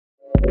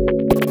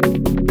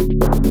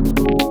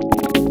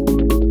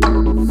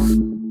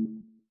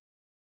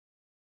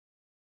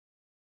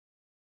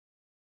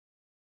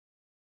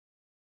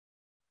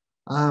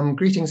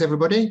Greetings,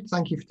 everybody.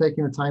 Thank you for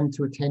taking the time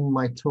to attend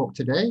my talk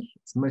today.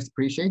 It's most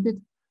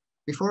appreciated.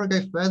 Before I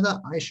go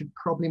further, I should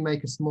probably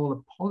make a small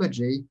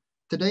apology.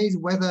 Today's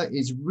weather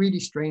is really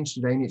strange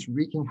today and it's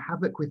wreaking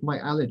havoc with my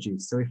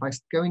allergies. So if I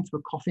go into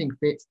a coughing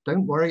fit,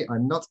 don't worry,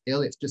 I'm not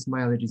ill. It's just my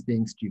allergies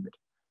being stupid.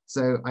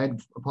 So I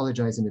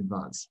apologize in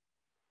advance.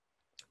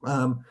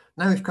 Now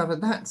we've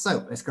covered that,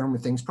 so let's go on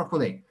with things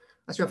properly.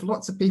 As we have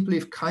lots of people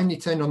who've kindly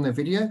turned on their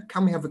video,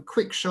 can we have a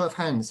quick show of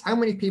hands? How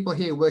many people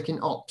here work in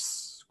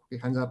ops?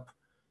 Quick hands up.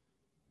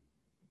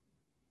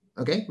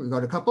 Okay, we've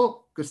got a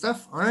couple. Good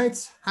stuff. All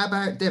right. How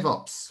about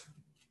DevOps?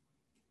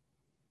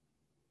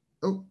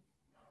 Oh,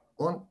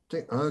 one,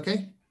 two.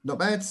 Okay, not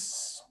bad.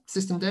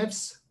 System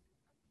devs,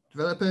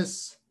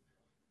 developers.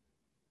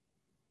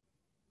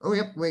 Oh,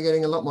 yep, we're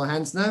getting a lot more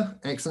hands now.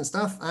 Excellent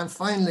stuff. And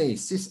finally,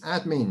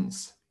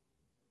 sysadmins.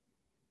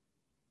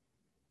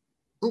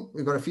 Oh,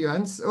 we've got a few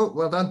hands. Oh,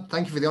 well done.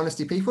 Thank you for the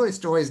honesty, people.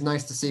 It's always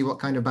nice to see what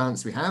kind of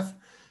balance we have.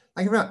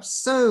 Thank you very much.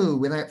 So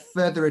without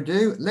further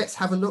ado, let's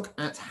have a look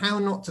at how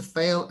not to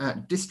fail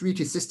at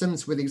distributed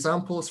systems with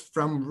examples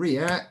from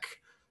Riak,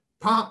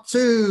 part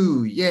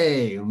 2.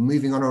 Yay,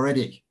 moving on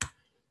already.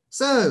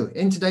 So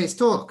in today's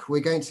talk,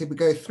 we're going to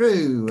go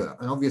through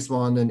an obvious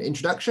one, an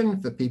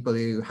introduction for people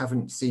who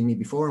haven't seen me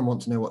before and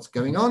want to know what's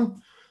going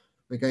on.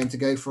 We're going to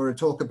go for a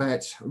talk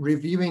about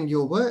reviewing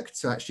your work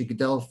to actually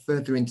delve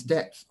further into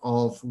depth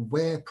of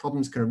where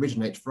problems can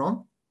originate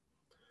from.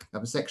 I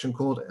have a section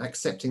called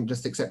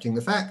Just Accepting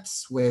the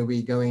Facts, where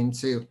we go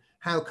into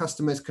how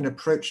customers can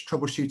approach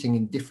troubleshooting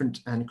in different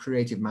and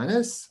creative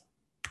manners.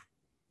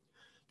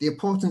 The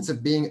importance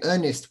of being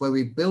earnest, where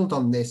we build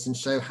on this and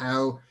show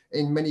how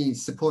in many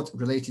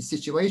support-related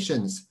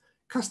situations,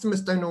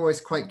 customers don't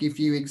always quite give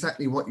you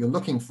exactly what you're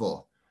looking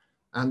for.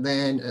 And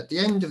then at the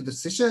end of the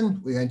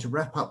session, we're going to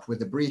wrap up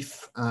with a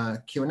brief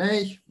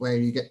Q&A, where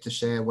you get to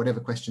share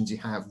whatever questions you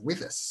have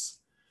with us.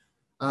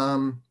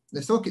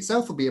 The talk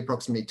itself will be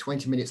approximately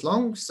 20 minutes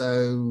long.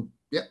 So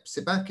yep,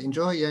 sit back,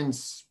 enjoy, and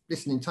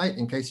listen tight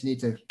in case you need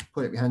to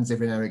put up your hands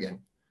every now and again.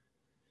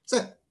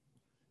 So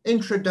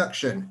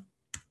introduction.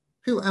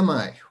 Who am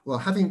I? Well,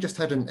 having just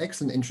had an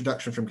excellent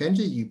introduction from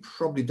Kenji, you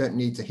probably don't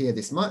need to hear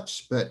this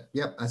much, but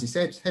yep, as he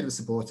said, head of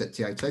support at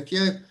T.I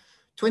Tokyo,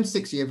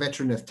 26-year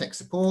veteran of tech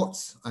support.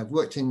 I've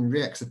worked in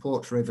Riak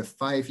support for over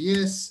 5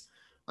 years.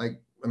 I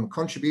am a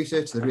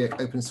contributor to the Riak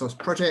open source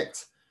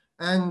project,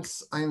 and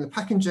I'm the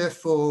packager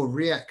for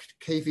Riak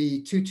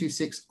KV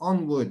 226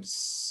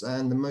 onwards.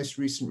 And the most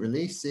recent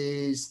release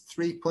is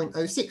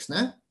 3.06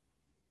 now,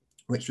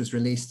 which was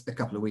released a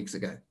couple of weeks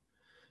ago.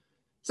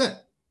 So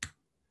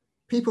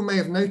people may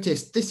have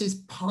noticed this is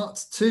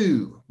part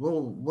 2.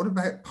 Well, what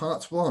about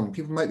part 1?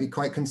 People might be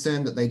quite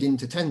concerned that they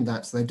didn't attend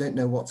that, so they don't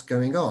know what's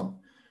going on.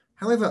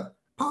 However,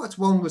 part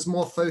 1 was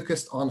more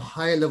focused on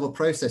higher level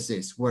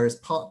processes, whereas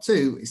part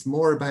 2 is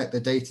more about the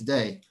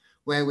day-to-day,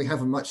 where we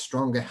have a much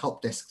stronger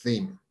help desk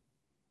theme.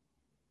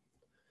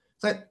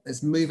 So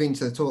let's move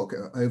into the talk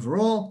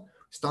overall.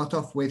 Start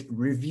off with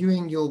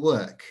reviewing your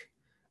work.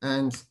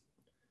 And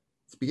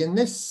to begin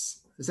this,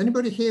 has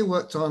anybody here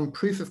worked on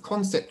proof of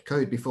concept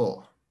code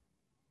before?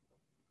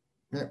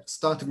 Yep,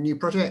 start of a new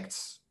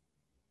project.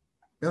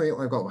 Oh, yeah,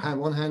 I've got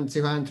one hand,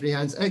 2 hands, 3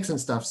 hands,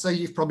 excellent stuff. So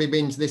you've probably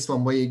been to this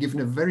one where you're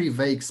given a very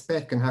vague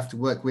spec and have to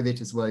work with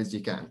it as well as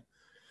you can.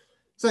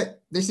 So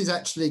this is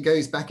actually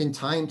goes back in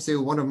time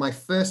to one of my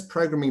first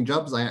programming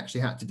jobs I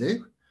actually had to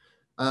do.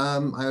 I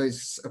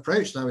was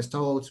approached and I was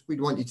told, we'd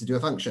want you to do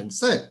a function.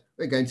 So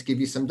we're going to give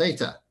you some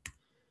data.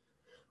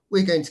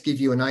 We're going to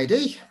give you an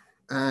ID.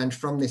 And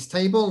from this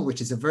table,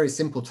 which is a very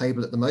simple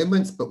table at the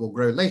moment, but will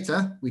grow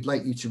later, we'd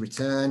like you to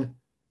return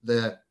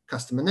the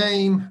customer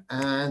name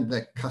and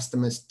the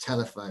customer's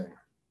telephone.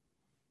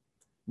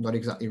 Not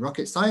exactly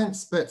rocket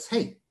science, but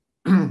hey,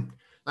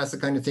 that's the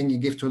kind of thing you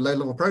give to a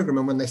low-level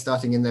programmer when they're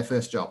starting in their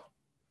first job.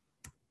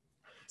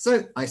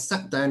 So I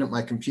sat down at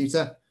my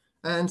computer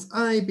and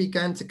I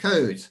began to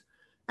code.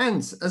 And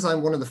as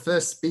I'm one of the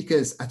first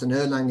speakers at an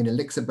Erlang and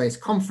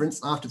Elixir-based conference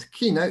after the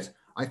keynote,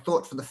 I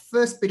thought for the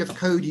first bit of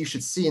code you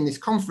should see in this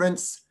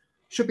conference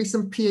should be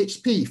some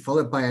PHP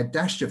followed by a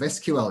dash of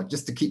SQL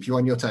just to keep you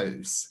on your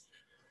toes.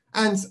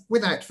 And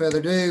without further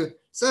ado,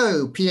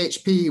 so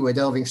PHP, we're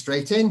delving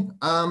straight in.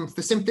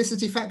 For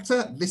simplicity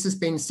factor, this has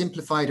been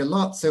simplified a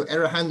lot. So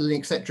error handling,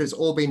 etc., has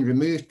all been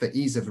removed for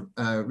ease of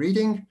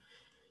reading.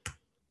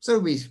 So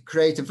we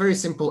create a very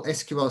simple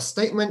SQL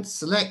statement,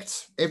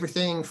 select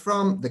everything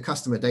from the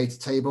customer data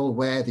table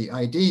where the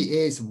ID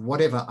is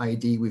whatever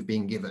ID we've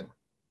been given.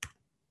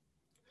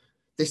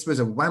 This was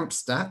a WAMP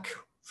stack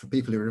for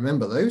people who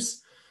remember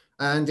those.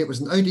 And it was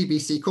an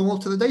ODBC call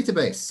to the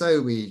database.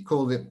 So we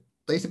call the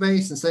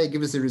database and say,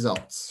 give us the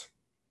results.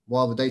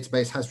 While the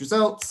database has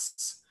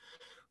results,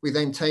 We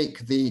then take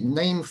the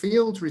name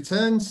field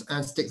returns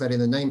and stick that in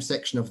the name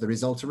section of the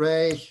result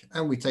array.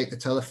 And we take the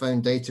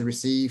telephone data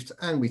received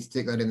and we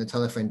stick that in the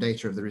telephone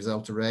data of the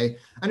result array.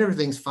 And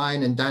everything's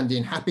fine and dandy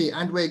and happy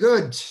and we're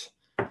good.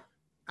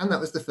 And that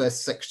was the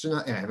first section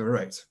I ever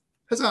wrote.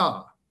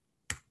 Huzzah!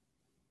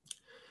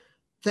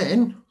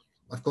 Then,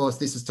 of course,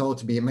 this is told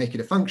to be make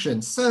it a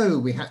function. So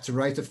we had to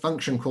write a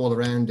function call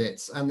around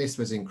it. And this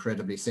was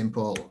incredibly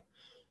simple.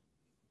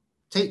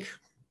 Take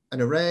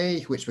an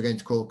array, which we're going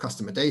to call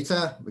customer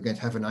data. We're going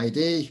to have an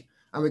ID,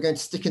 and we're going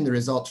to stick in the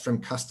result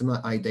from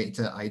customer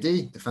idata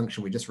ID, the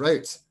function we just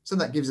wrote. So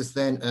that gives us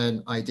then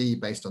an ID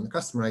based on the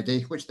customer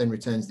ID, which then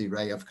returns the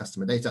array of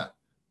customer data.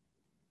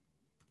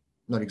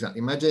 Not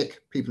exactly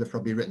magic. People have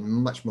probably written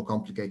much more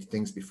complicated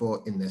things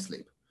before in their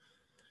sleep.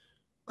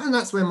 And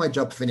that's where my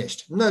job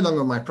finished. No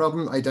longer my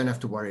problem. I don't have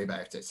to worry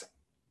about it.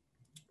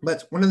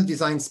 But one of the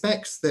design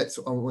specs that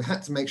we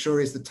had to make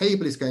sure is the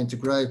table is going to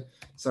grow.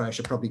 Sorry, I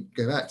should probably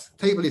go back.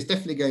 Table is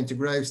definitely going to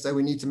grow, so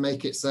we need to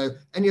make it so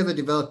any other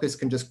developers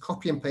can just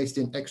copy and paste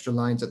in extra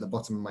lines at the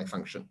bottom of my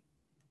function.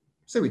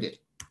 So we did.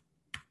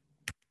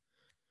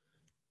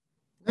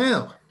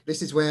 Now,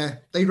 this is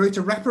where they wrote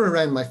a wrapper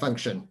around my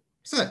function.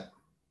 So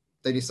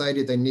they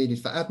decided they needed,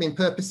 for admin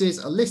purposes,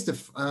 a list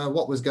of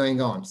what was going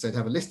on. So they'd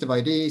have a list of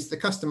IDs, the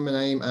customer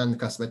name, and the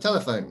customer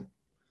telephone.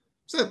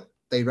 So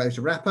they wrote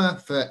a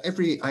wrapper for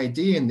every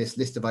ID in this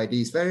list of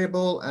IDs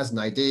variable as an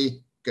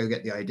ID, go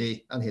get the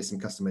ID, and here's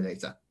some customer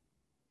data.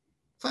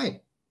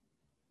 Fine.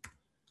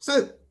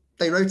 So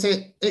they wrote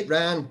it, it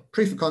ran,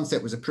 proof of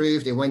concept was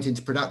approved, it went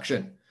into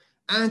production,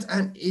 and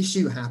an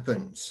issue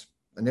happened.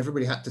 And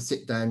everybody had to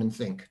sit down and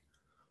think,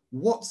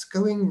 what's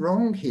going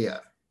wrong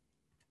here?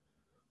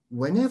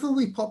 Whenever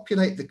we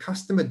populate the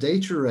customer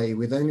data array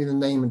with only the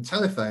name and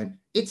telephone,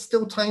 it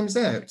still times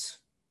out.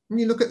 When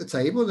you look at the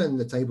table, and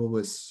the table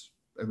was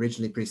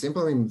originally pretty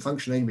simple. I mean, the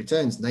function only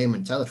returns name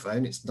and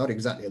telephone. It's not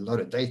exactly a lot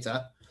of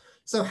data.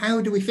 So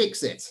how do we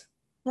fix it?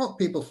 Well,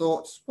 people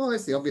thought, well,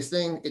 it's the obvious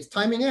thing. It's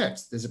timing out.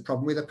 There's a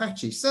problem with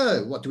Apache.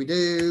 So what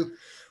do?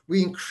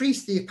 We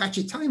increase the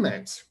Apache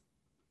timeout.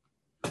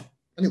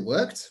 And it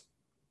worked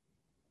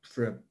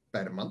for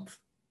about a month.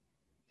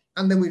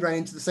 And then we ran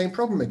into the same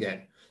problem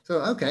again. So,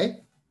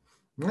 okay,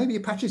 maybe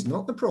Apache's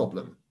not the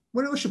problem.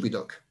 Where else should we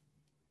look?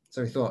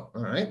 So we thought,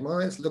 all right, well,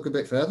 let's look a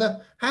bit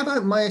further. How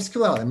about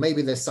MySQL? And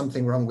maybe there's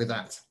something wrong with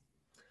that.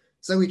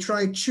 So we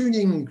tried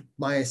tuning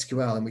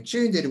MySQL and we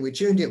tuned it and we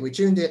tuned it, and we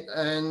tuned it,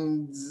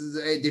 and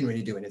it didn't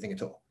really do anything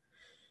at all.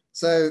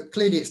 So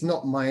clearly it's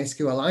not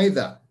MySQL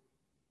either.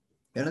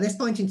 And at this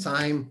point in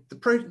time,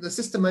 the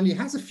system only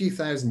has a few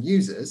thousand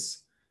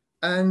users,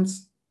 and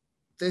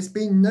there's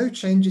been no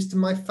changes to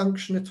my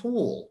function at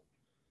all.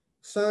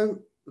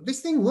 So this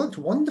thing worked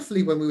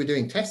wonderfully when we were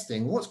doing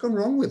testing. What's gone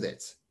wrong with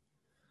it?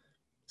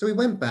 So we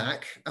went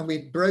back and we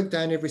broke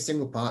down every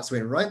single part. So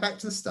we went right back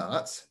to the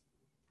start.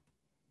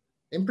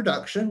 In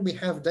production, we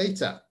have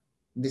data.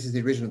 This is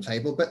the original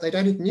table, but they'd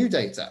added new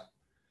data.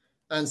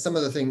 And some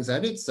of the things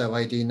added, so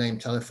ID, name,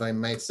 telephone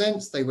made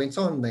sense. They went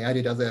on, they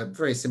added other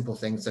very simple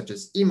things such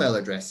as email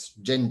address,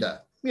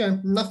 gender. You know,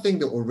 nothing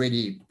that will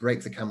really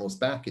break the camel's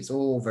back. It's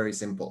all very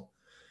simple.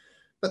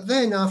 But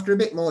then after a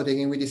bit more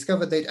digging, we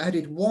discovered they'd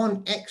added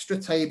one extra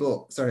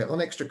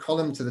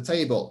column to the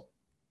table.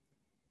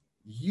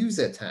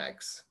 User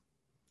tags.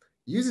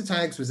 User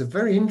tags was a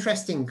very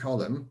interesting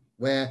column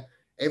where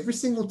every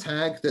single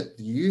tag that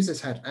the users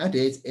had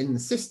added in the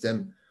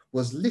system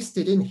was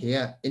listed in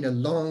here in a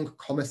long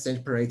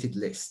comma-separated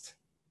list,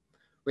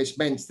 which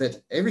meant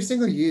that every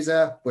single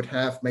user would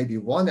have maybe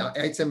one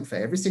item for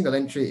every single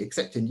entry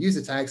except in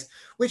user tags,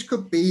 which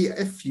could be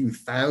a few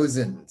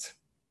thousand.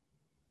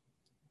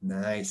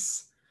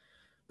 Nice.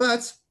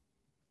 But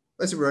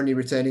as we're only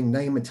returning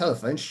name and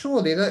telephone,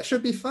 surely that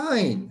should be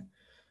fine.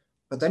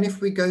 But then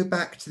if we go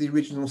back to the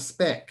original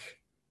spec,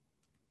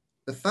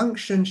 the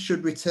function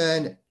should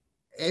return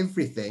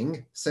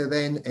everything. So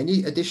then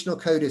any additional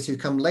coders who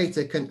come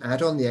later can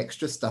add on the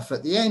extra stuff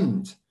at the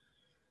end.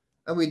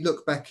 And we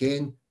look back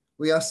in,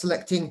 we are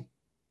selecting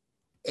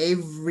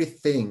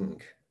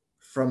everything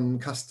from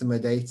customer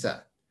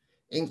data,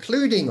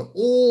 including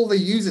all the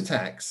user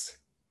tags.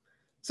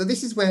 So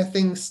this is where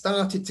things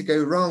started to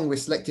go wrong. We're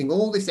selecting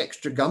all this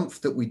extra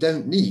gumph that we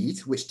don't need,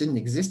 which didn't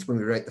exist when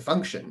we wrote the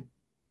function.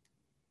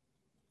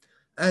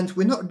 And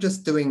we're not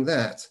just doing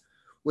that,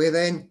 we're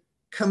then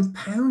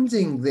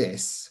compounding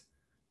this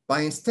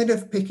by, instead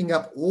of picking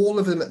up all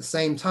of them at the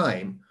same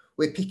time,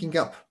 we're picking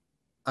up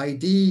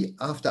ID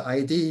after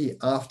ID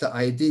after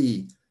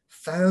ID,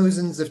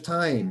 thousands of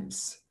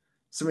times.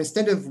 So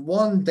instead of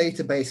one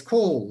database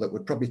call that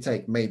would probably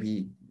take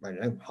maybe, I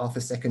don't know, half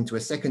a second to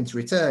a second to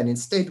return,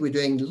 instead we're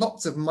doing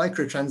lots of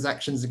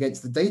microtransactions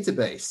against the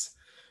database,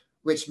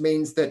 which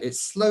means that it's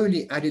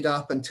slowly added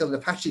up until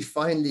Apache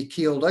finally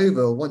keeled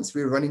over once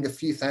we were running a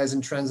few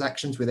thousand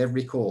transactions with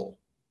every call.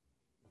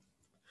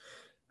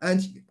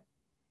 And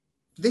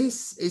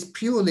this is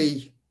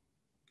purely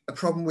a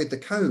problem with the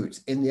code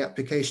in the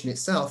application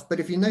itself. But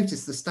if you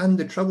notice the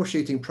standard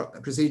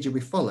troubleshooting procedure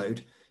we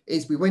followed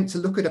is we went to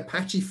look at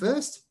Apache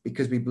first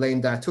because we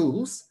blamed our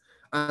tools.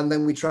 And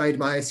then we tried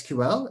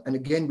MySQL, and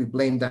again, we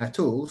blamed our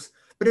tools.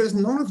 But it was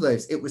none of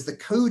those. It was the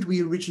code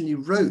we originally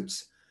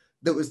wrote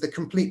that was the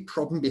complete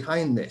problem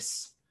behind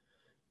this.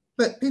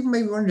 But people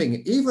may be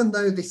wondering, even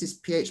though this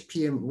is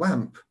PHP and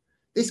WAMP,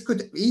 this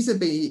could easily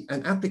be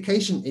an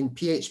application in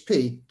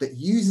PHP that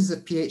uses a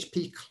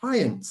PHP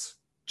client,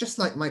 just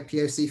like my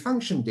POC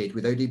function did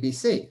with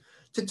ODBC,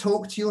 to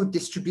talk to your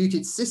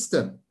distributed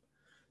system.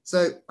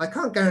 So I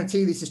can't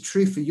guarantee this is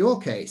true for your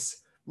case.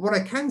 What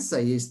I can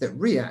say is that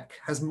Riak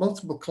has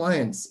multiple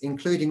clients,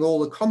 including all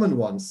the common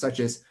ones, such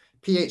as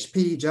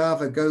PHP,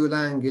 Java,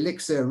 Golang,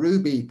 Elixir,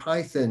 Ruby,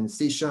 Python,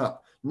 C#,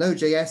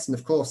 Node.js, and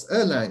of course,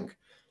 Erlang,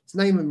 to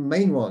name the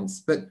main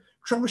ones. But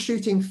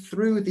troubleshooting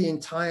through the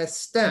entire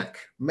stack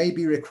may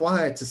be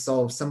required to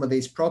solve some of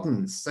these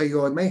problems. So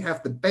you may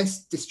have the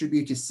best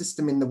distributed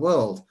system in the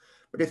world,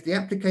 but if the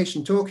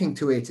application talking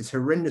to it is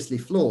horrendously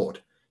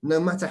flawed, no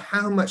matter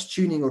how much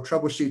tuning or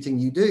troubleshooting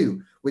you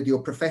do with your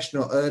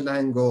professional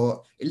Erlang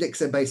or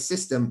Elixir-based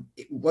system,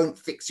 it won't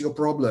fix your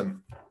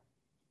problem.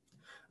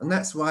 And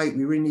that's why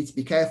we really need to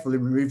be careful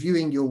in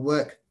reviewing your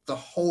work the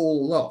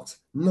whole lot,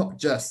 not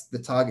just the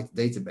target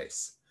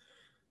database.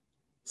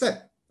 So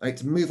I'd like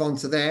to move on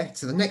to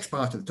the next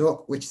part of the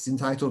talk, which is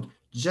entitled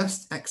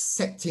Just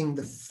Accepting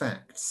the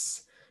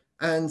Facts.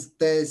 And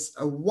there's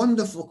a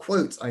wonderful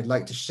quote I'd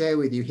like to share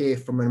with you here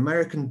from an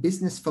American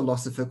business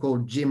philosopher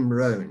called Jim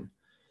Rohn.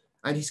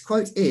 And his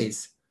quote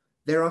is,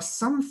 "There are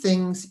some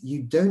things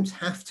you don't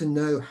have to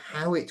know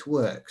how it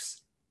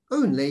works,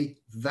 only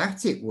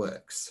that it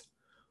works.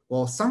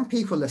 While some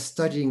people are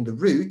studying the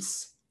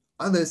roots,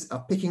 others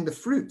are picking the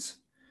fruit.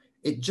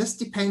 It just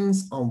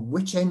depends on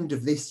which end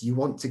of this you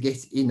want to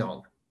get in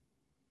on."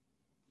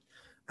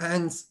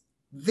 And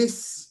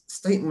this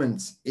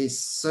statement is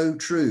so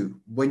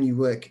true when you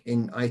work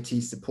in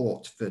IT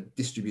support for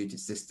distributed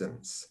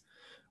systems.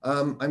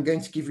 I'm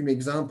going to give you an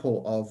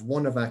example of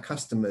one of our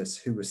customers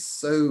who was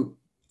so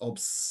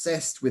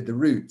obsessed with the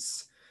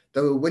roots,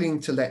 they were willing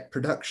to let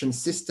production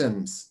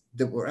systems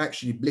that were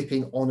actually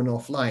blipping on and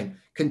offline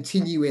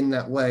continue in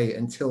that way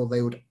until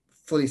they were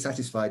fully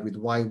satisfied with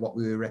why what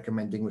we were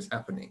recommending was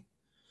happening.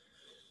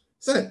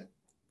 So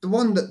the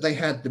one that they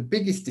had the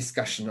biggest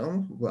discussion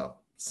on,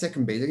 well,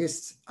 second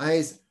biggest,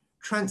 is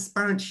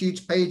transparent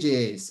huge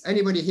pages.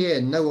 Anybody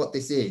here know what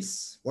this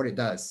is, what it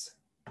does?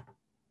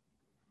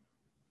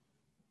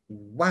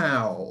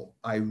 Wow,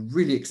 I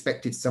really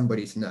expected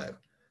somebody to know.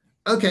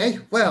 Okay,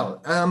 well,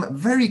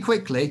 very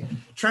quickly,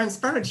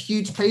 transparent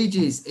huge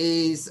pages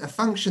is a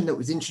function that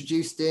was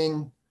introduced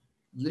in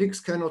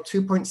Linux kernel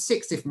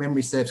 2.6, if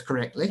memory serves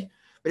correctly,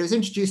 but it was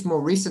introduced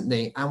more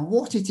recently. And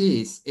what it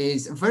is a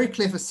very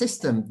clever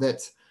system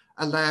that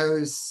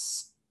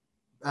allows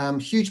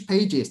huge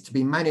pages to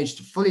be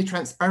managed fully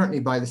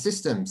transparently by the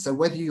system. So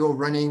whether you're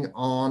running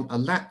on a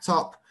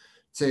laptop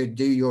to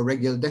do your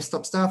regular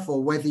desktop stuff,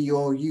 or whether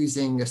you're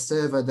using a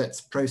server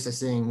that's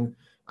processing,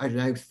 I don't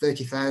know,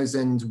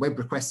 30,000 web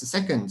requests a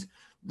second,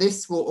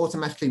 this will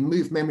automatically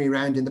move memory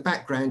around in the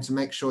background to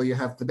make sure you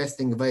have the best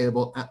thing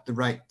available at the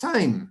right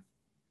time.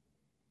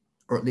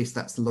 Or at least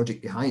that's the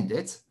logic behind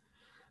it.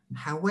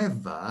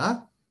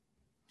 However,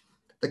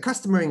 the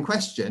customer in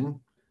question,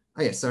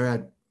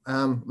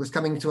 was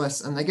coming to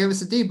us and they gave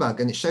us a debug,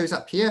 and it shows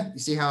up here. You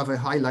see how I've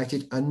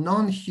highlighted a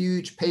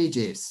non-huge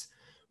pages.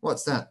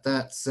 What's that?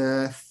 That's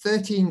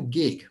 13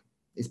 gig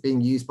is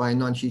being used by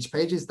non-huge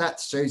pages. That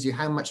shows you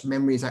how much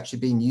memory is actually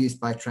being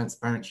used by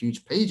transparent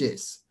huge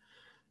pages.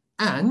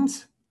 And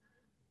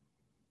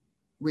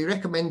we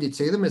recommended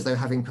to them, as they're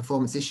having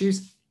performance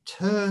issues,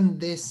 turn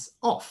this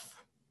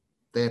off.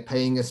 They're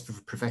paying us for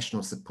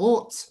professional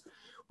support.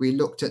 We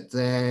looked at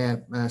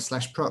their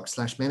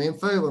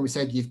 /proc/meminfo when we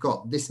said, you've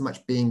got this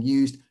much being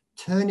used,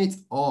 turn it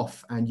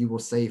off and you will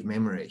save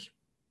memory.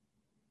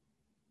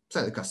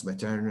 So the customer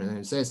turns around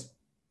and says,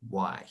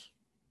 why?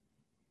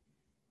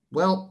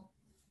 Well,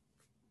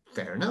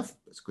 fair enough.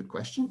 That's a good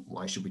question.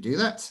 Why should we do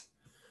that?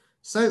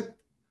 So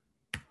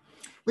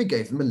we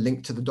gave them a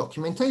link to the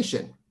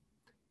documentation.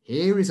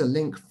 Here is a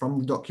link from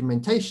the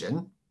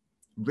documentation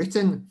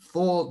written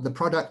for the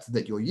product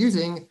that you're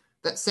using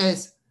that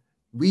says,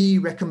 we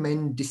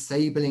recommend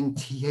disabling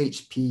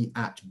THP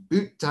at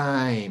boot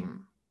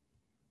time.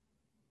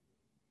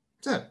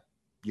 So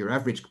your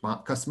average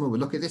customer will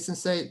look at this and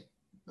say,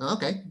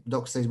 okay,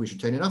 doc says we should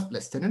turn it off,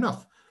 let's turn it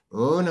off.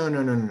 Oh, no,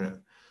 no, no, no, no.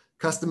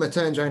 Customer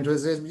turns around to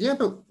us and says, yeah,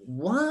 but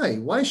why?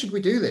 Why should we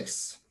do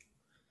this?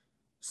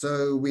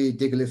 So we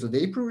dig a little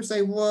deeper. We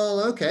say,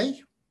 well,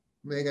 okay,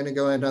 we're going to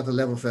go another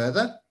level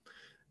further.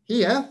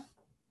 Here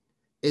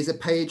is a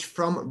page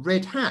from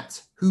Red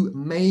Hat, who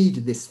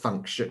made this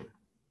function.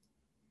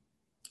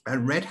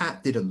 And Red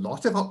Hat did a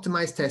lot of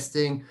optimized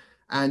testing,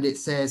 and it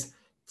says,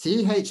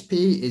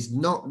 THP is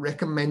not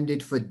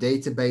recommended for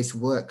database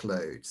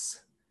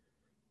workloads.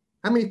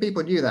 How many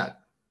people knew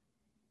that?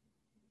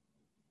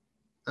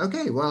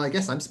 Okay, well, I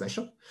guess I'm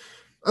special.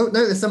 Oh,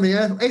 no, there's somebody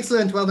else.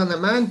 Excellent, well done, that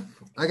man.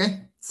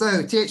 Okay, so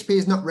THP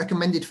is not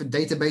recommended for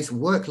database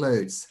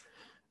workloads.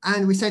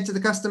 And we said to the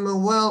customer,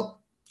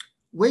 well,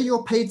 Where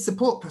you're paid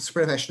support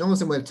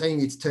professionals and we're telling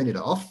you to turn it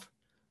off,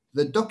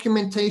 the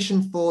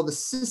documentation for the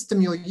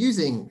system you're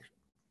using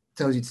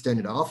tells you to turn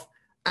it off,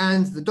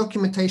 and the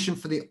documentation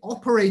for the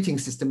operating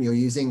system you're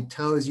using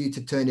tells you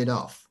to turn it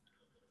off.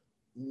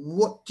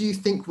 What do you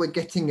think we're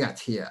getting at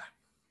here?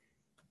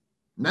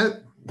 No.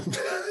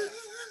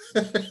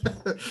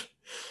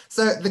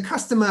 So the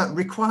customer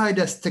required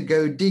us to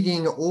go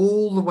digging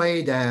all the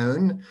way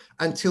down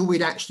until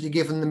we'd actually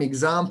given them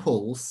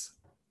examples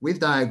with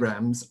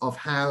diagrams of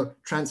how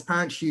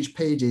transparent huge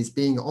pages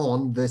being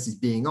on versus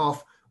being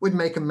off would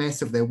make a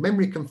mess of their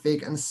memory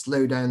config and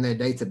slow down their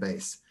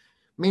database.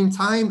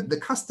 Meantime,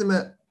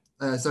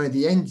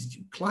 the end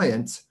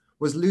client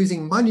was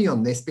losing money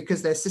on this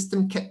because their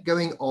system kept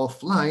going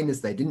offline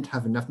as they didn't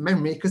have enough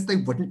memory because they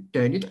wouldn't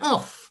turn it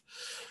off.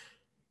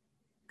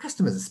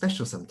 Customers are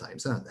special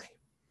sometimes, aren't they?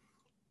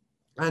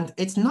 And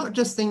it's not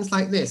just things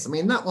like this. I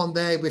mean, that one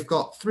there, we've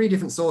got 3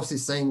 different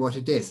sources saying what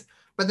it is,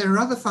 but there are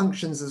other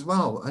functions as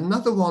well.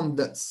 Another one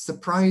that's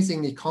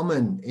surprisingly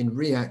common in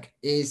Riak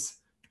is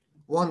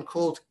one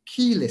called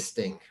key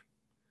listing.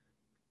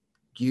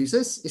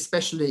 Users,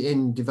 especially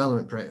in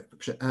development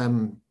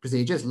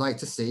procedures, like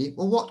to see,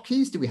 well, what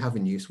keys do we have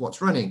in use?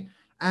 What's running?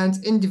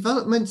 And in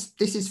development,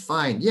 this is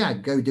fine. Yeah,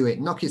 go do it.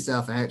 Knock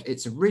yourself out.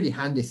 It's a really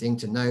handy thing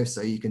to know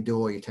so you can do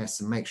all your tests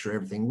and make sure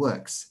everything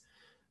works.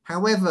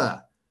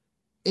 However,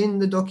 in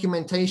the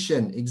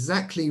documentation,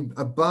 exactly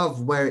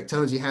above where it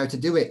tells you how to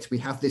do it, we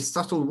have this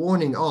subtle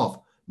warning of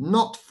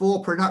not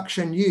for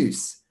production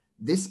use.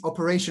 This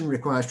operation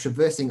requires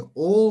traversing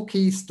all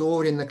keys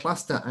stored in the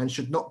cluster and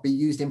should not be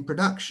used in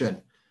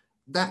production.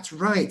 That's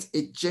right,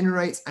 it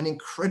generates an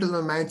incredible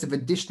amount of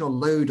additional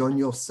load on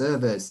your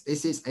servers.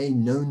 This is a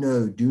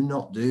no-no, do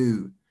not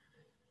do.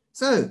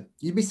 So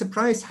you'd be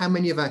surprised how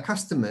many of our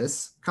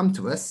customers come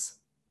to us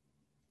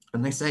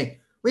and they say,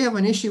 we have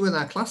an issue with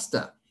our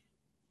cluster.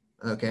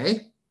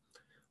 Okay,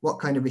 what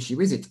kind of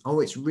issue is it? Oh,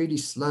 it's really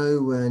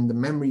slow and the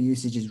memory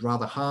usage is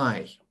rather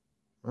high.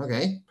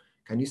 Okay,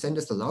 can you send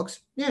us the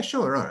logs? Yeah,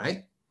 sure, all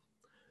right.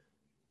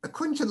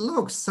 According to the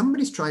logs,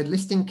 somebody's tried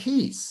listing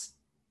keys.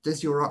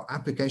 Does your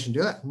application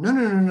do that?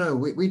 No.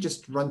 We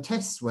just run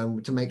tests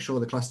to make sure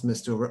the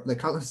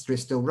cluster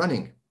is still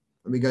running.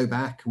 And we go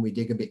back and we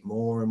dig a bit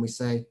more and we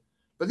say,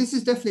 but this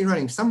is definitely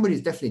running.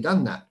 Somebody's definitely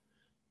done that.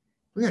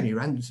 We only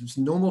ran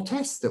some normal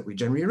tests that we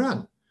generally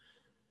run.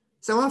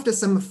 So after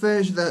some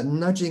further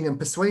nudging and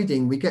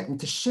persuading, we get them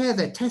to share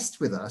their test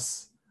with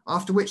us,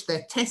 after which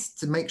their test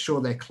to make sure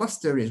their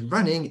cluster is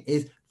running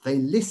is they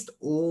list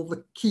all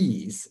the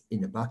keys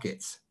in a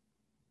bucket.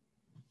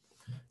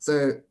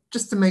 So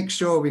just to make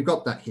sure we've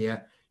got that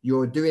here,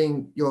 your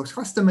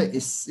cluster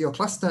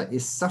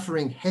is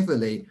suffering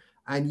heavily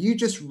and you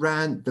just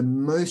ran the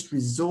most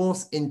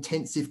resource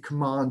intensive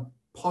command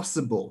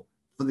possible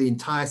for the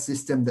entire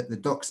system that the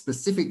docs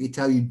specifically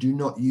tell you do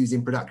not use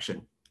in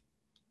production.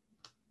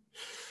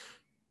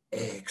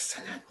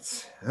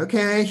 Excellent.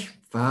 Okay,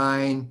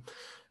 fine.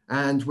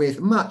 And with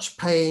much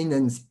pain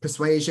and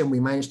persuasion, we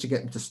managed to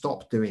get them to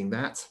stop doing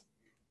that.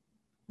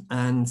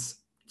 And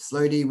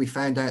slowly we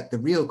found out the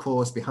real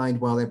cause behind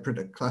why their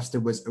product cluster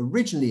was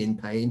originally in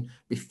pain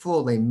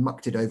before they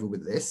mucked it over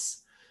with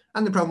this.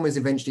 And the problem was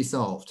eventually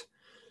solved.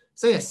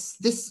 So yes,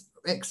 this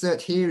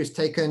excerpt here is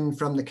taken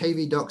from the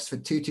KV docs for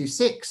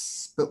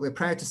 226, but we're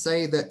proud to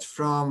say that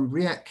from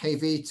Riak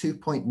KV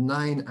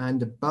 2.9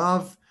 and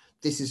above,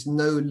 this is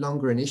no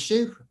longer an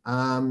issue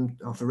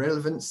of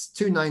relevance.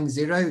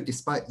 290,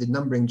 despite the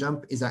numbering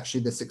jump, is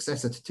actually the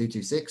successor to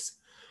 226.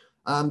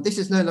 This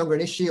is no longer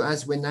an issue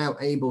as we're now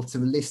able to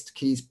list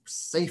keys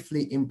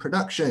safely in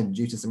production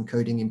due to some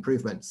coding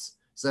improvements.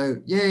 So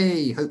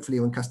yay, hopefully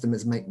when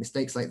customers make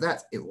mistakes like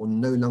that, it will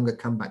no longer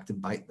come back to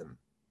bite them.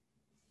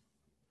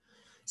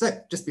 So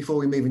just before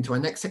we move into our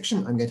next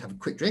section, I'm going to have a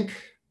quick drink.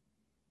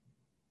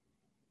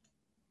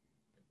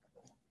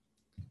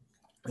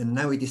 And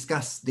now we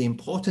discuss the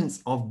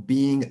importance of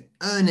being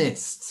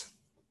earnest.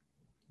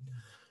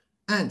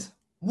 And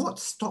what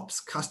stops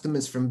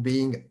customers from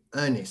being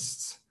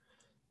earnest?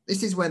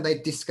 This is when they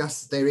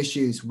discuss their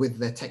issues with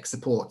their tech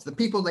support, the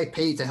people they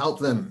pay to help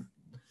them.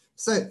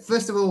 So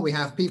first of all, we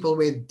have people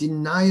with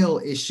denial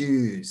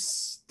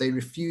issues. They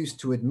refuse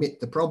to admit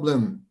the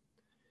problem.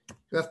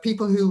 We have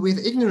people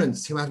with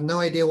ignorance who have no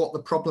idea what the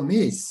problem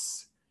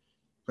is.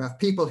 We have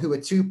people who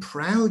are too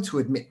proud to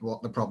admit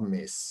what the problem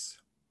is.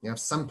 You have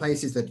some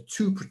places that are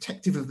too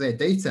protective of their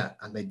data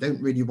and they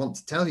don't really want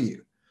to tell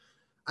you.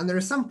 And there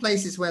are some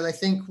places where they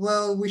think,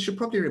 well, we should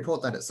probably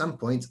report that at some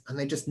point, and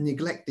they just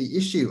neglect the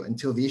issue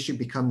until the issue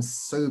becomes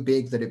so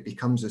big that it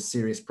becomes a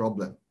serious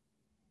problem.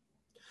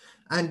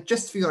 And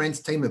just for your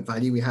entertainment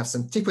value, we have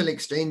some typical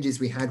exchanges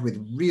we had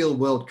with real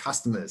world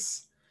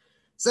customers.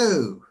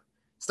 So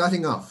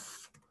starting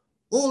off,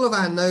 all of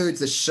our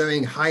nodes are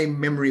showing high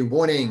memory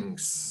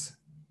warnings.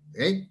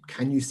 Okay,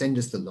 can you send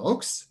us the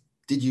logs?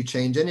 Did you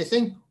change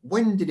anything?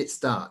 When did it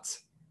start?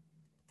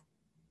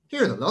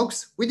 Here are the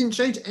logs. We didn't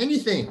change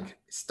anything.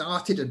 It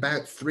started at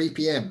about 3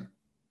 p.m.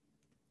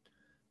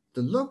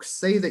 The logs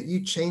say that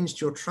you changed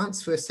your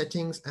transfer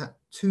settings at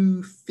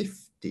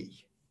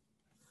 250.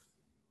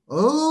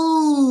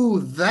 Oh,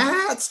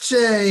 that's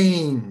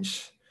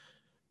change.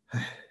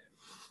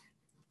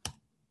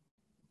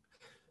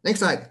 Next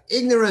slide,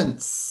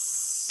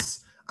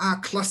 ignorance. Our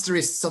cluster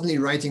is suddenly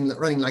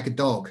running like a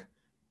dog.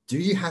 Do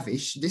you have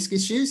disk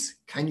issues?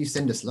 Can you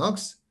send us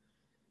logs?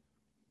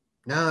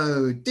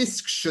 No,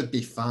 disk should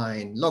be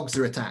fine. Logs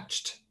are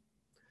attached.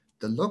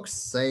 The logs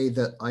say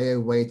that IO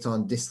weight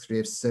on disk 3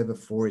 of server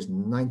 4 is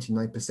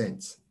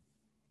 99%.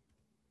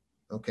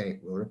 Okay,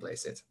 we'll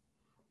replace it.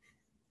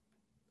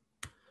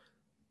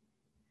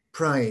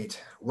 Pride.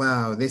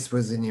 Wow, this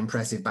was an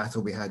impressive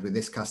battle we had with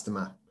this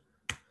customer.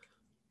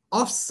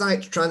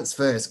 Off-site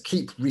transfers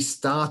keep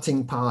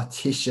restarting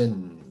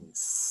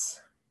partitions.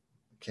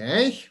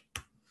 Okay.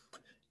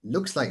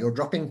 Looks like you're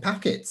dropping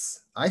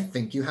packets. I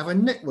think you have a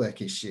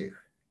network issue.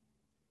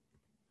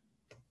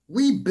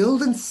 We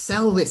build and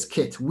sell this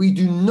kit. We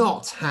do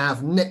not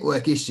have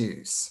network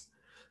issues.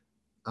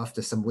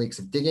 After some weeks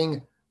of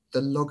digging,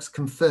 the logs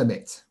confirm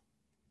it.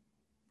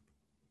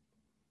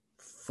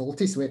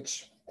 Faulty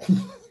switch.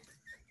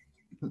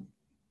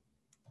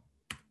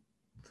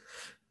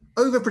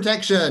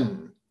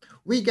 Overprotection.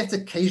 We get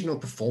occasional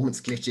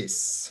performance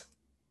glitches.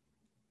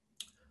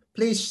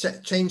 Please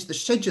change the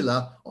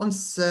scheduler on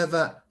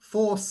server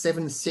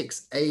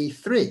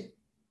 476A3.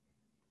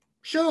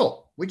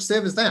 Sure, which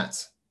server's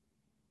that?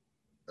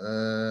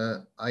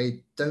 I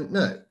don't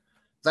know.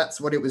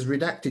 That's what it was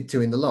redacted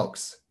to in the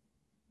logs.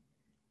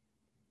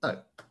 Oh,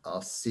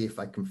 I'll see if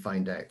I can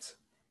find out.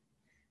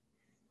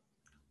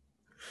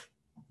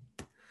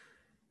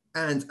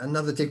 And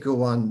another typical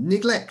one,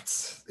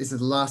 neglect. This is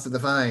the last of the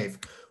 5.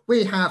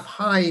 We have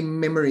high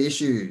memory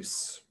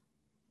issues.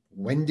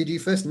 When did you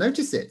first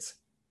notice it?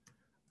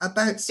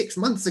 About 6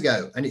 months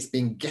ago, and it's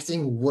been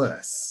getting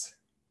worse.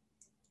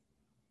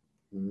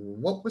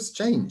 What was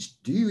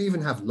changed? Do you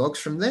even have logs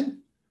from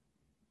then?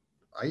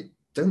 I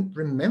don't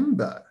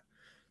remember.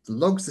 The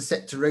logs are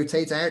set to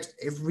rotate out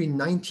every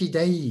 90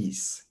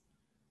 days.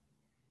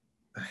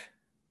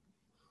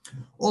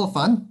 All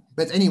fun,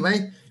 but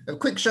anyway, a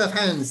quick show of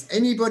hands.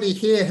 Anybody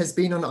here has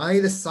been on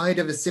either side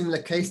of a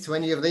similar case to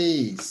any of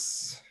these?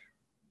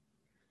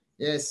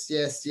 Yes,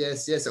 yes,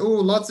 yes, yes. Oh,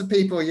 lots of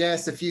people.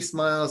 Yes, a few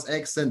smiles.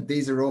 Excellent.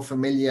 These are all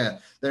familiar.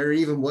 There are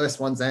even worse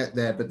ones out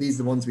there, but these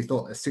are the ones we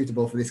thought are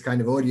suitable for this kind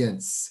of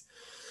audience.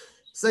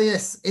 So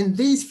yes, in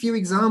these few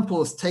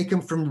examples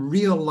taken from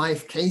real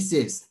life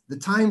cases, the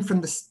time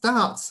from the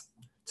start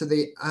to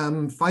the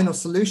final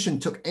solution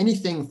took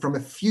anything from a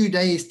few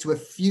days to a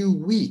few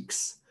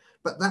weeks,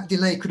 but that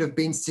delay could have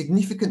been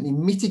significantly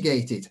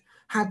mitigated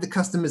had the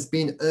customers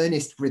been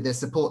earnest with their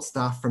support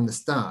staff from the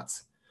start.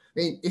 I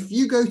mean, if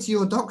you go to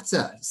your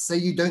doctor, say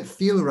you don't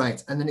feel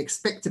right, and then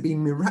expect to be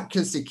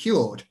miraculously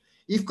cured,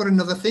 you've got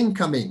another thing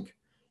coming.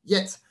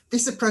 Yet,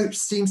 this approach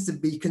seems to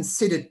be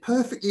considered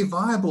perfectly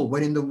viable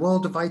when in the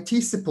world of IT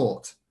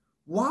support.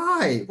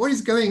 Why? What is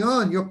going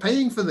on? You're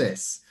paying for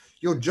this.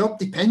 Your job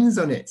depends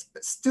on it,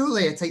 but still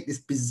they take this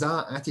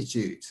bizarre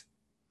attitude.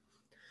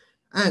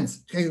 And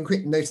taking a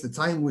quick note of the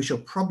time, we shall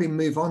probably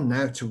move on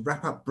now to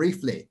wrap up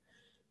briefly.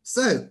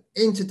 So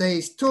in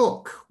today's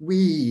talk,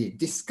 we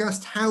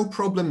discussed how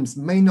problems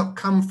may not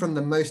come from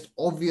the most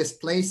obvious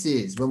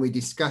places when we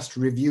discussed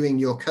reviewing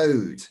your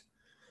code.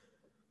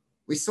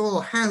 We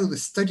saw how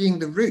studying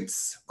the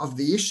roots of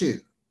the issue,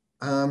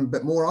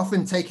 but more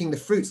often taking the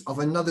fruits of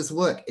another's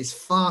work is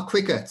far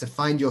quicker to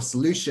find your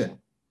solution.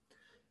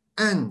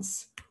 And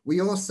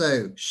we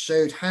also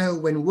showed how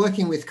when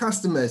working with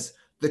customers,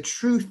 the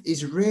truth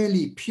is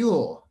rarely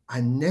pure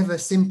and never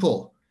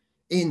simple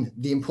in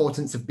the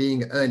importance of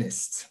being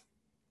earnest.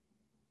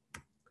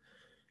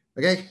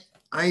 Okay,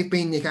 I've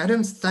been Nick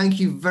Adams. Thank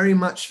you very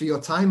much for your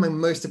time. I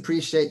most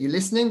appreciate you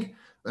listening.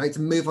 I'd like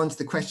to move on to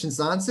the questions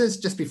and answers.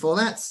 Just before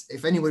that,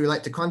 if anybody would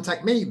like to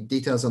contact me,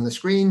 details on the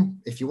screen.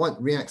 If you want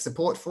Riak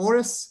support for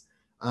us,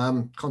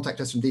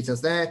 contact us from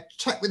details there.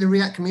 Check with the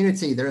Riak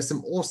community. There are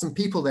some awesome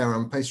people there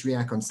on Post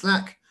Riak on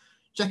Slack.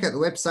 Check out the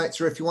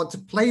websites, or if you want to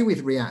play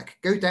with Riak,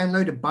 go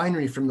download a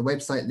binary from the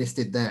website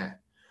listed there.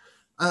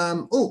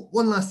 Oh,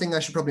 one last thing I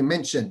should probably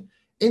mention.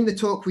 In the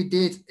talk we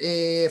did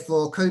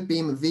for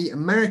Codebeam v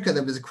America,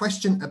 there was a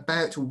question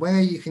about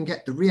where you can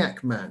get the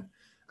Riak Man.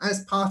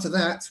 As part of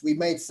that, we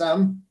made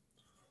some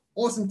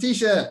awesome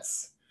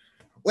t-shirts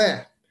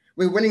where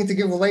we're willing to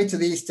give away to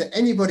these to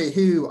anybody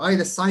who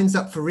either signs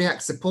up for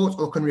Riak support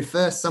or can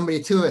refer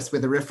somebody to us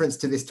with a reference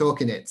to this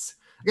talk in it.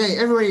 Okay,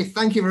 everybody,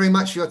 thank you very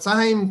much for your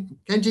time.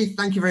 Kenji,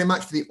 thank you very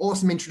much for the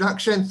awesome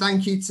introduction.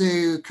 Thank you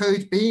to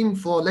Codebeam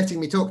for letting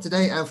me talk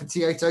today and for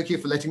T.I Tokyo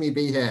for letting me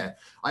be here.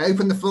 I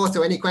open the floor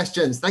to any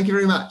questions. Thank you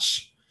very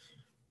much.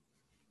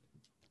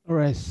 All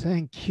right,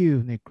 thank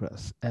you,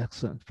 Nicholas.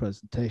 Excellent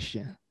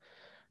presentation.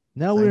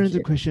 Now we're in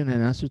the question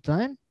and answer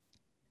time.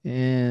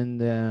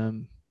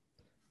 And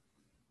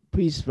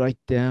please write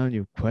down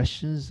your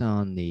questions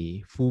on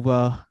the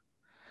FUVA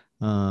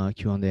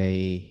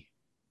Q&A,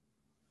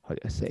 how do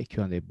I say,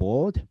 Q&A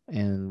board.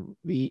 And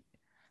we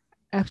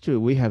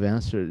have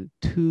answered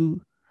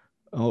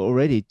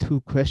already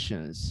two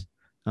questions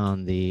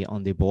on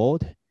the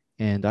board.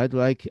 And I'd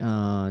like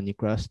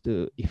Nicholas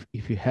to,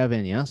 if you have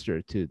any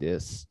answer to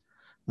this.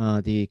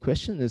 The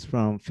question is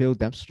from Phil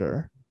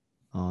Dempster.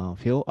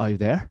 Phil, are you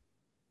there?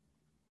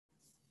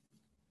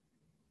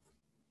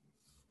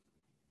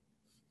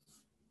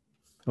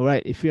 All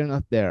right, if you're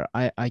not there,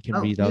 I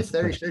can read out the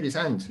there question. He showed his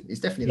hand.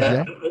 He's definitely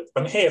there.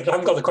 I'm here, but I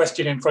haven't got the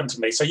question in front of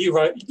me. So you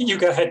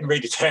go ahead and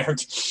read it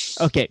out.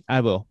 Okay,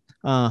 I will.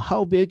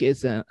 How big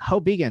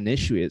an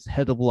issue is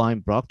head-of-line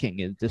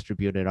blocking in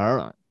distributed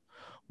Ireland?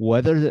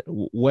 Where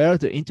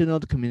the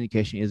internet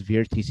communication is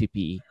via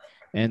TCP,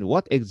 and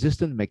what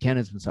existing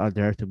mechanisms are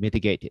there to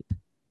mitigate it?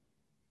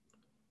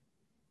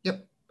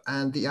 Yep,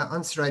 and the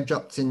answer I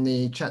dropped in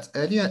the chat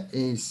earlier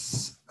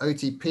is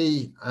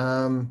OTP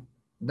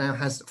now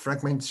has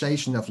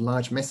fragmentation of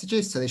large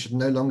messages, so they should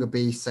no longer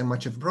be so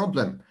much of a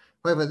problem.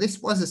 However,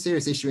 this was a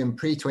serious issue in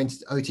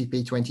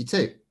pre-OTP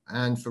 22.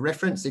 And for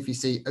reference, if you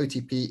see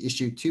OTP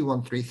issue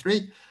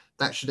 2133,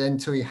 that should then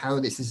tell you how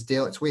this is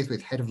dealt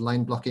with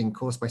head-of-line blocking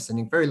caused by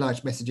sending very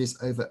large messages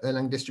over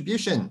Erlang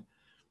distribution.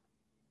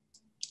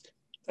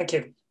 Thank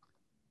you.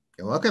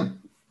 You're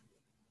welcome.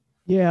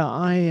 Yeah,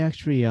 I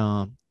actually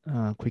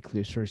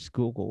quickly searched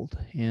Googled,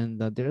 and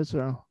there's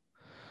a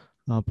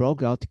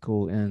blog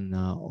article in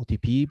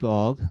OTP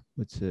blog,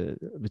 which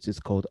is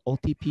called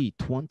OTP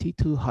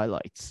 22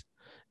 Highlights.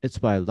 It's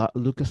by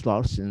Lucas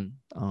Larson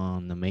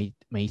on May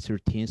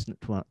 13th,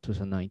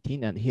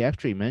 2019, and he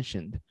actually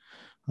mentioned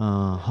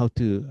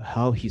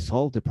how he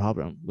solved the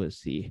problem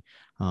with the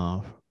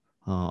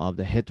of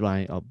the head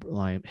of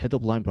line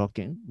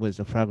blocking with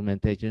the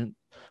fragmented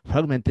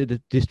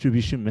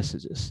distribution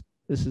messages.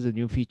 This is a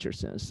new feature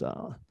since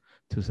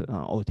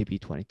OTP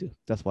 22.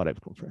 That's what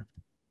I've confirmed.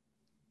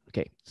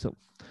 Okay, so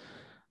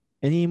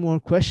any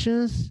more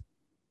questions?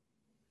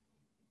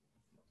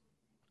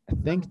 I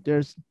think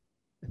there's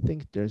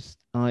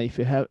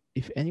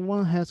if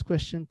anyone has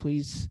question,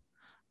 please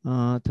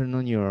turn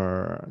on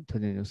your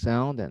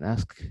sound and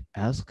ask.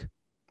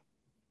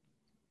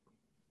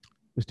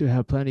 We still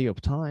have plenty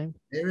of time.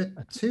 There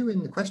are two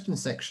in the question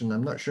section.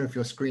 I'm not sure if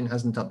your screen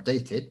hasn't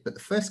updated, but the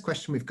first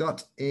question we've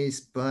got is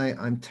by,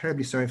 I'm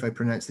terribly sorry if I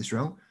pronounce this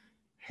wrong,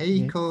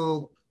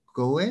 Heiko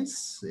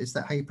Goes. Is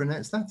that how you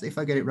pronounce that? If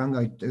I get it wrong,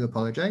 I do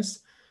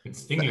apologize.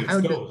 It's English,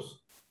 it's goes.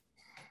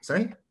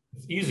 Sorry?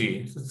 It's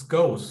easy, it's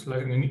goes,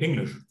 like in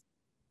English.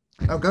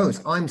 Oh, goes.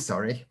 I'm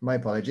sorry. My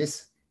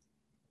apologies.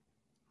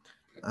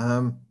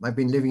 I've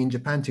been living in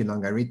Japan too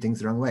long. I read things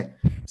the wrong way.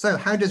 So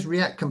how does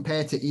Riak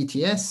compare to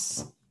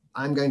ETS?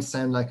 I'm going to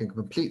sound like a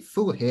complete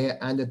fool here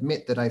and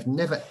admit that I've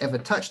never ever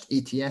touched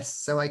ETS,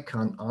 so I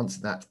can't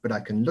answer that, but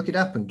I can look it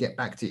up and get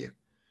back to you.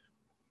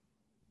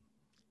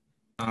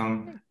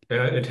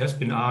 It has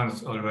been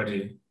answered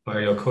already by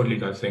your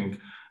colleague, I think.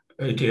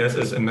 ETS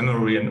is in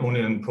memory and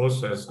only in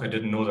process. I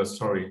didn't know that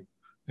story.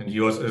 And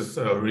yours is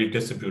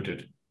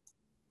redistributed.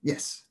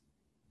 Yes.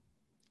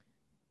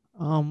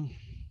 How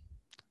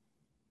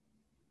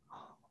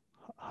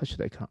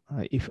should I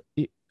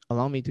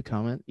allow me to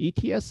comment?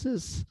 ETS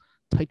is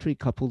tightly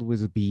coupled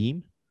with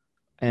Beam,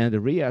 and the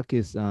Riak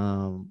is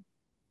I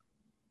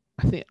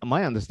think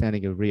my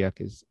understanding of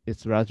Riak is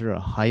it's rather a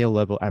higher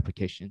level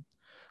application,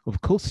 of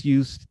course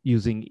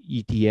using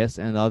ETS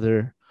and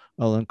other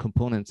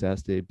components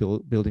as the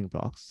building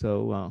blocks.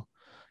 So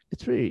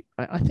it's really,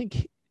 I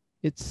think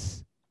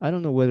it's, I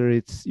don't know whether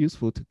it's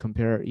useful to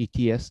compare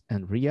ETS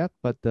and Riak,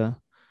 but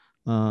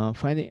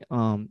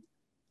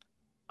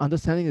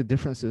understanding the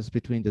differences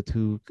between the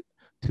two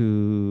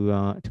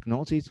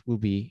technologies will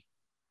be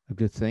a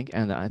good thing,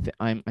 and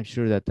I'm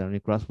sure that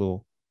Nicholas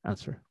will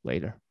answer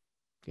later.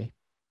 Okay.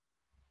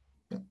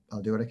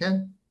 I'll do what I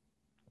can.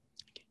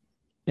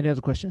 Any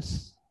other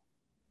questions?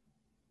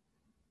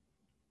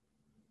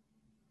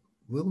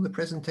 Will the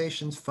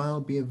presentations file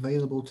be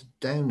available to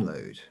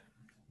download?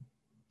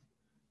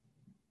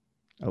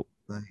 Oh.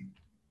 By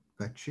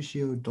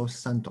Patricio dos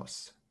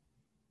Santos.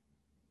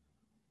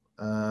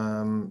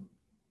 The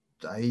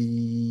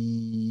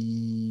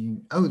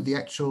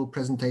actual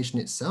presentation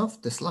itself,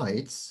 the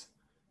slides.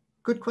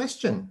 Good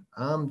question.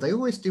 They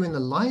always do in the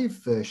live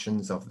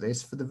versions of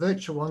this. For the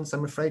virtual ones,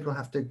 I'm afraid we'll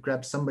have to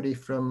grab somebody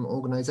from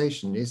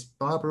organization. Is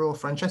Barbara or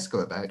Francesco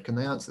about? Can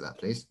they answer that,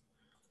 please?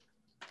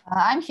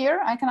 I'm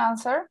here, I can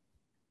answer.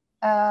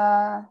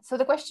 So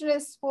the question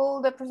is,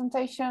 will the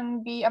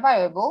presentation be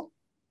available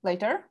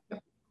later?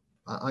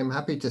 I'm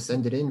happy to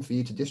send it in for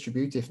you to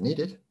distribute if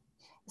needed.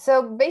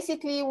 So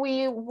basically,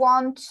 we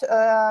want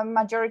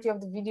majority of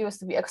the videos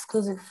to be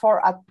exclusive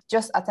for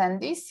just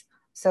attendees.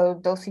 So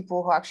those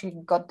people who actually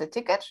got the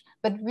ticket,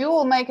 but we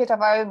will make it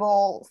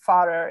available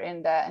further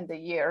in the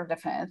year,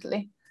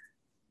 definitely.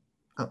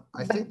 Oh,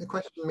 I think the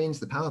question means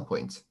the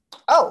PowerPoint.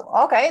 Oh,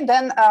 okay.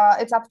 Then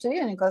it's up to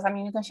you, Nicholas. I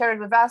mean, you can share it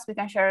with us, we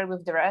can share it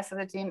with the rest of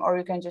the team, or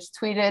you can just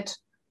tweet it.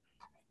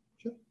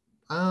 Sure.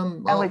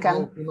 And we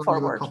can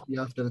forward. You a copy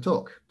after the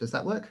talk. Does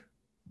that work?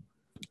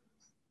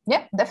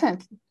 Yeah,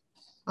 definitely.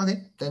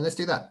 Okay, then let's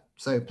do that.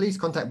 So please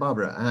contact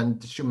Barbara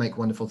and she'll make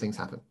wonderful things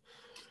happen.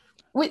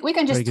 We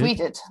can just tweet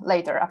it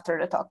later after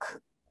the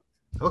talk.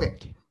 Okay.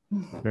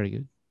 Very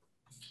good.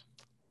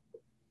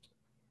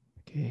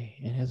 Okay,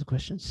 any other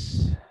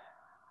questions?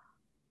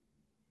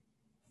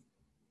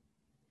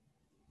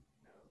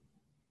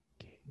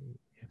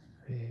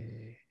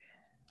 Okay,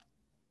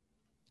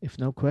 if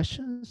no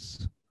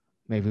questions,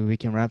 maybe we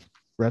can wrap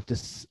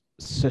this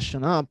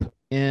session up.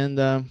 And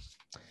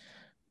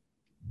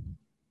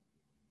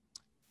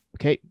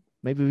okay,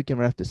 maybe we can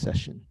wrap this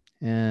session.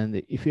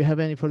 And if you have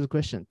any further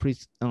questions,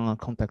 please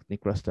contact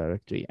Nicholas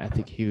directly. I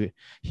think he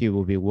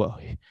will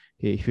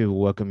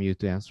welcome you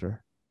to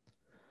answer.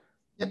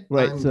 Yep,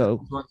 right. I'm So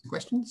happy to answer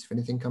questions if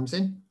anything comes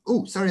in.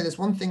 Oh, sorry, there's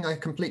one thing I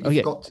completely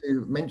forgot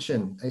to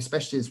mention,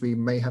 especially as we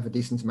may have a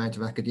decent amount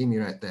of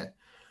academia out there.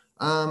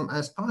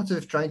 As part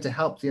of trying to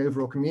help the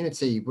overall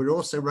community, we're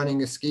also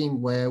running a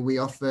scheme where we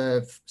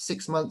offer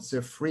 6 months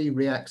of free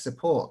Riak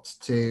support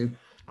to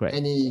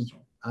any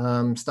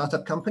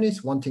startup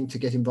companies wanting to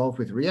get involved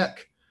with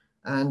Riak.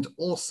 And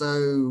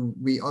also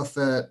we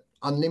offer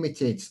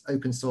unlimited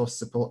open source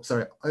support,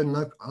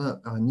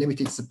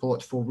 unlimited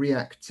support for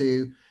Riak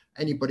to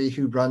anybody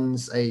who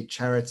runs a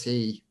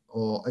charity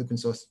or open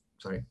source,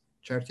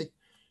 charity?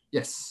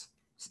 Yes,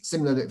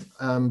 similar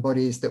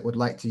bodies that would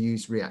like to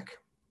use Riak.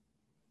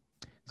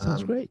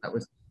 Sounds great. That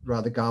was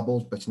rather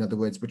garbled, but in other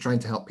words, we're trying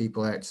to help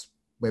people out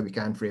where we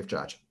can free of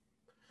charge.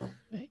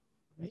 Right.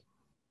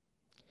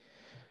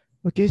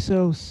 Okay,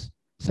 so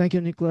thank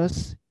you,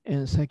 Nicholas,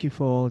 and thank you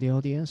for all the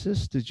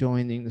audiences to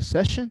joining the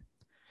session.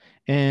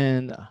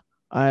 And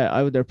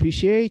I would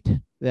appreciate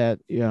that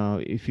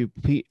if you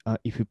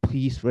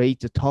please rate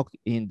the talk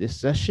in this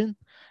session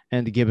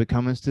and give a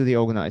comments to the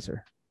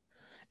organizer.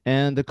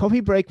 And the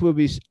coffee break will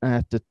be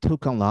at the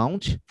Token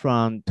Lounge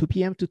from 2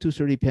 p.m. to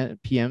 2:30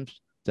 p.m.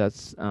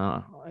 That's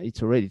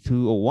it's already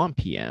 2:01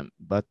 p.m.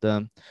 but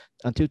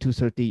until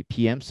 2:30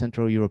 p.m.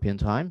 Central European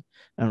Time.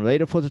 And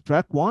later for the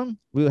track 1,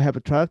 we have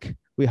a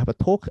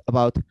talk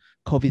about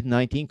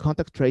COVID-19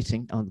 contact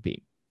tracing on the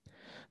beam.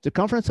 The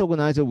conference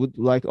organizer would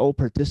like all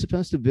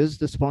participants to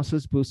visit the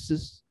sponsors'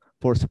 booths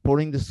for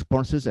supporting the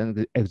sponsors and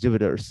the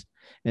exhibitors.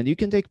 And you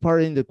can take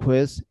part in the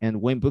quiz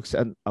and win books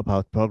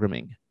about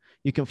programming.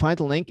 You can find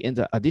the link in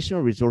the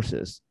additional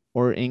resources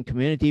or in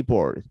community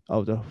board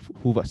of the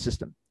Hoover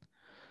system.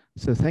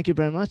 So thank you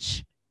very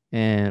much,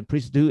 and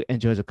please do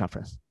enjoy the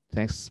conference.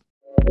 Thanks.